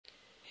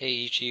Hey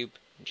YouTube,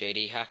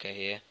 JD Hacker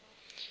here.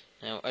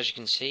 Now, as you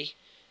can see,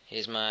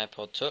 here's my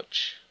iPod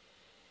Touch.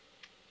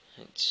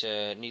 It's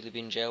nearly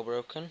been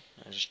jailbroken.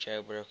 I just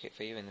jailbroke it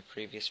for you in the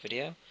previous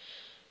video.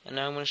 And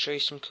now I'm going to show you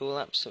some cool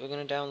apps that we're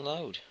going to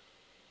download.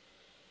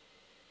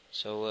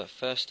 So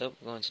first up,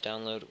 we're going to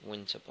download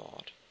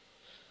winterboard.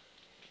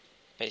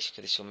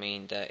 Basically this will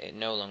mean that it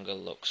no longer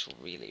looks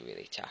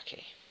really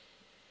tacky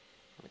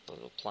with the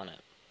little planet.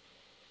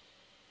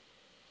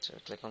 So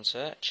click on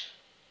search.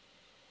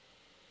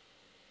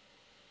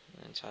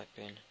 And then type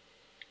in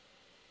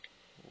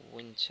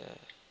winter,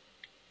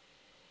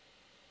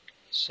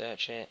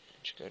 search it,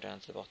 just go down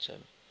to the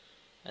bottom,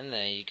 and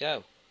there you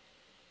go,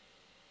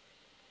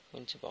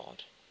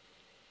 winterboard.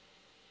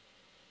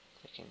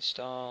 Click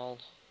install,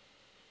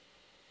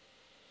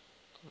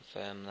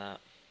 confirm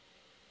that.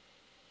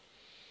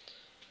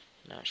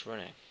 Now it's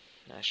running.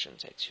 Now it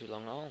shouldn't take too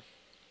long at all.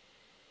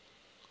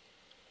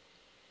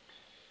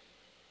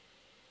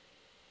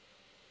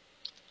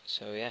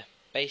 So yeah,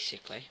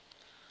 basically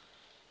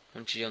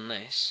once you've done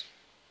this,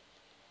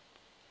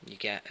 you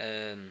get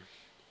a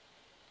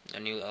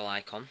new little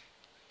icon.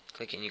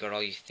 Click it and you got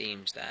all your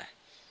themes there.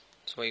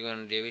 So what you're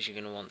going to do is you're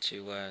going to want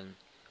to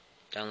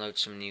download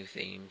some new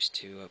themes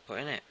to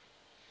put in it.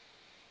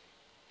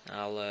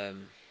 I'll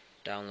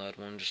download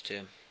one just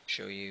to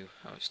show you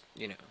how it's,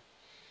 what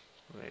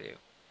I'm going to do.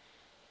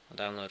 I'll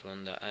download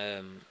one that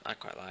I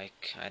quite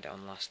like. I had it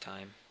on last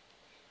time.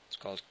 It's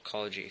called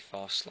Call of Duty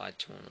 4 Slide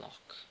to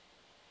Unlock.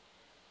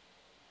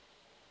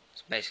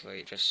 So basically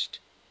it just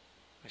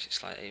makes it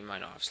slide. You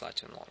might not have slide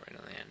to unlock right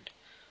on the end.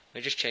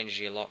 It just changes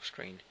your lock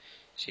screen.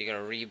 So you got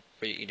to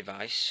reboot your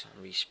device,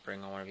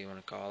 respring or whatever you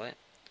want to call it.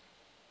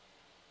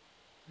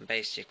 And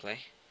basically,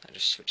 I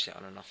just switch it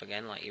on and off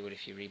again, like you would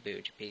if you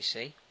rebooted your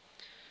PC.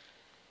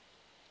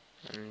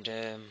 And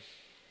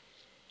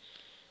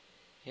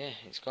yeah,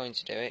 it's going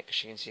to do it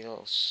because you can see the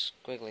little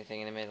squiggly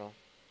thing in the middle.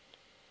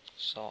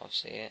 Sort of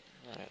see it.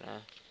 I don't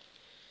know.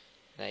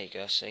 There you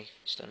go. See,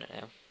 it's done it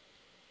now.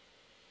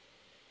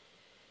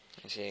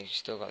 You see, you've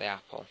still got the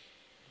apple,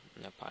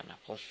 no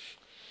pineapple.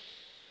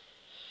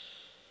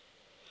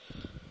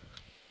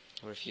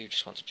 Or if you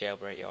just want to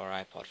jailbreak your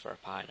iPod for a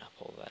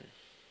pineapple, then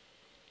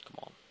come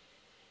on.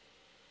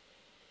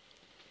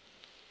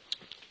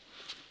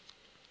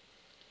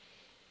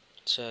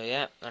 So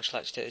yeah, I'd just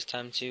like to take this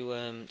time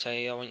to tell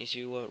you I want you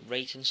to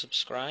rate and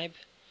subscribe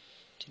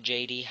to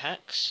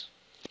JDhacks.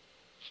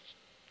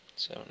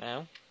 So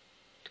now,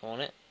 go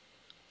on it,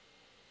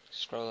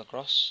 scroll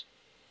across,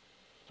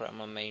 put it on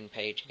my main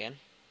page again,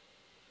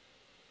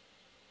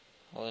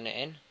 holding it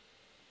in,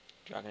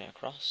 dragging it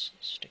across,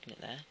 sticking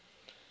it there.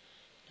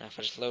 Now if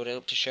I just load it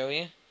up to show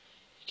you,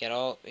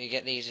 you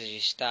get these as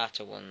your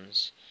starter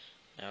ones.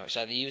 Now it's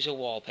either use a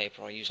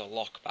wallpaper or use a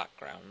lock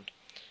background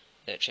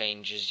that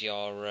changes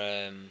your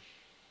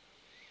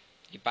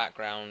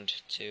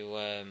background to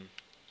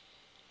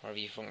whatever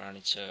you foreground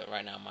it to.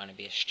 Right now mine would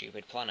be a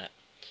stupid planet.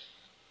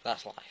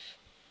 That's life.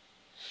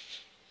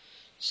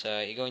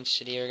 So you're going to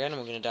Cydia again, and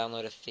we're going to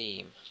download a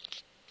theme.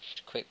 Just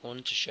a quick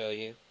one to show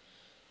you.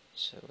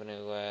 So we're going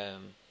to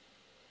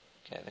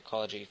get the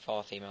Call of Duty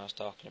 4 theme I was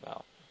talking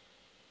about.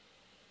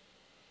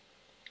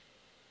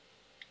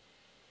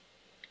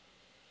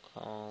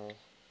 Whoa.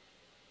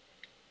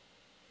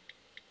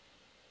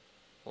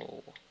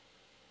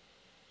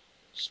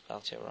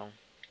 Spelt it wrong.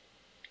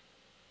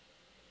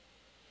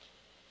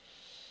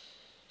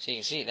 So you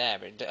can see it there,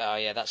 but oh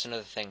yeah, that's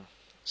another thing.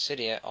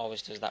 Cydia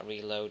always does that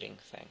reloading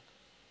thing.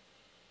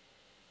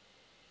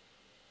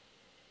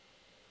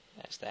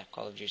 That's their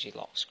Call of Duty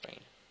lock screen.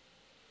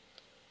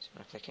 So I'm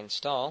going to click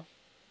install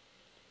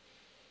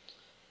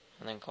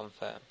and then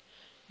confirm.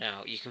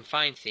 Now you can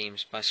find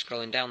themes by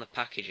scrolling down the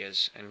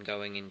packages and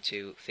going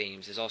into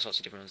themes. There's all sorts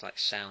of different ones like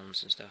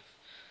sounds and stuff.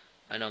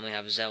 I normally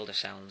have Zelda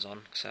sounds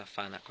on because I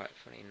find that quite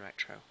funny in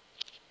retro.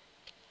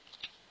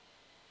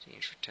 So you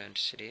just return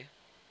to Cydia.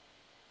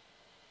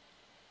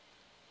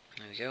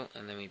 There we go,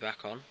 and then we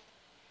back on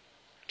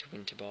to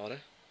winterboard,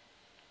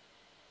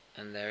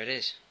 and there it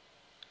is.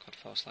 COD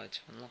 4 Slide to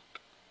Unlock.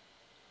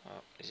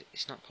 Oh, is it?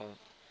 It's not called.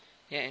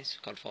 Yeah, it's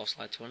COD 4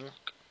 Slide to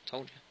Unlock.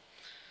 Told you.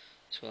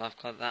 So we'll have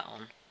that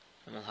on,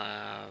 and we'll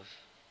have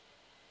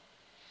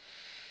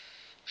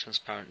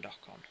transparent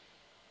dock on,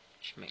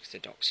 which makes the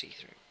dock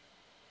see-through.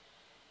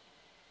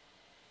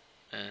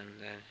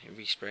 And it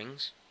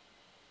resprings.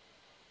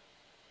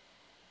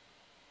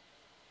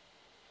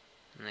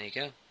 And there you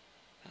go.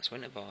 That's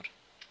winterboard.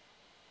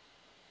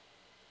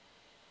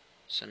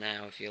 So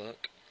now if you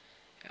look,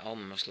 it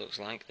almost looks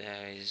like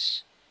there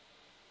is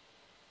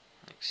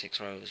like 6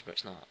 rows, but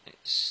it's not.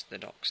 It's the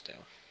dock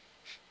still.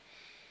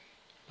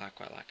 I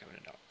quite like having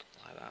a dock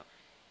like that.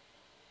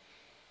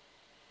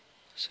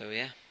 So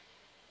yeah.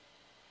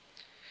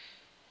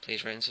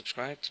 Please rate and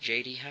subscribe to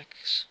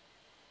JDhacks.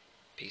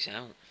 Peace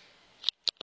out.